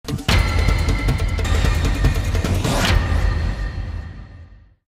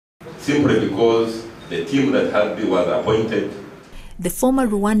simply because the team that was appointed. The former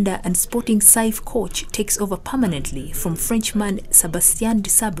Rwanda and Sporting Saif coach takes over permanently from Frenchman Sébastien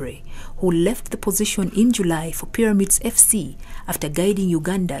Desabre, who left the position in July for Pyramids FC after guiding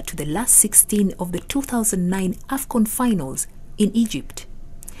Uganda to the last 16 of the 2009 AFCON finals in Egypt.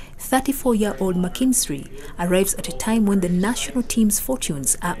 34-year-old Mckinstry arrives at a time when the national team's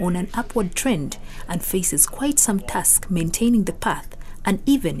fortunes are on an upward trend and faces quite some task maintaining the path and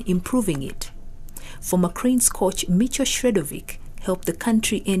even improving it. Former Cranes coach Micho Sredovic helped the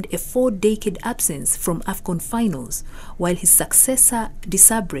country end a 4-decade absence from AFCON finals, while his successor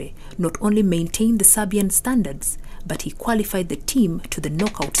Desabre not only maintained the Serbian standards, but he qualified the team to the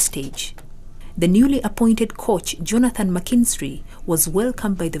knockout stage. The newly appointed coach Jonathan Mckinstry was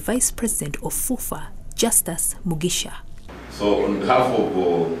welcomed by the Vice President of FIFA, Justus Mugisha. So on behalf of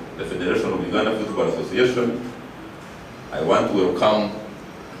the Federation of Uganda Football Association, I want to welcome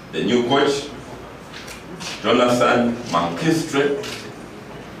the new coach, Jonathan Mckinstry,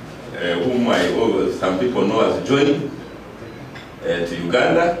 whom some people know as Johnny, to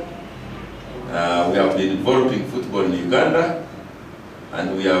Uganda. We have been developing football in Uganda,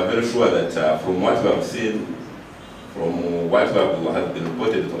 and we are very sure that from what we have seen, from what has been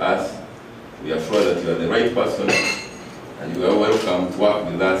reported to us, we are sure that you are the right person, and you are welcome to work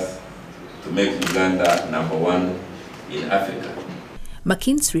with us to make Uganda #1 in Africa.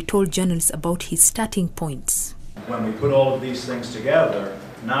 Mckinstry told journalists about his starting points. When we put all of these things together,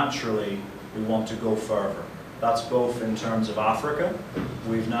 naturally we want to go further. That's both in terms of Africa.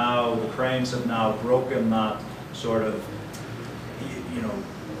 The Cranes have now broken that sort of,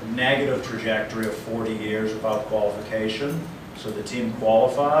 negative trajectory of 40 years without qualification. So the team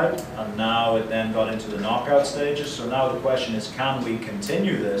qualified, and now it then got into the knockout stages. So now the question is, can we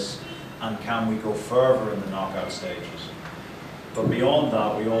continue this, and can we go further in the knockout stages? But beyond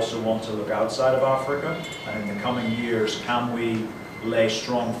that, we also want to look outside of Africa, and in the coming years, can we lay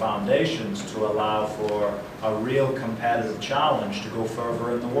strong foundations to allow for a real competitive challenge to go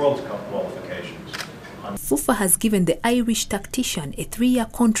further in the World Cup qualifications. FIFA has given the Irish tactician a 3-year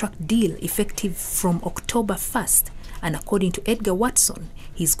contract deal effective from October 1st, and according to Edgar Watson,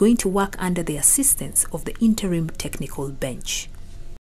 he's going to work under the assistance of the interim technical bench.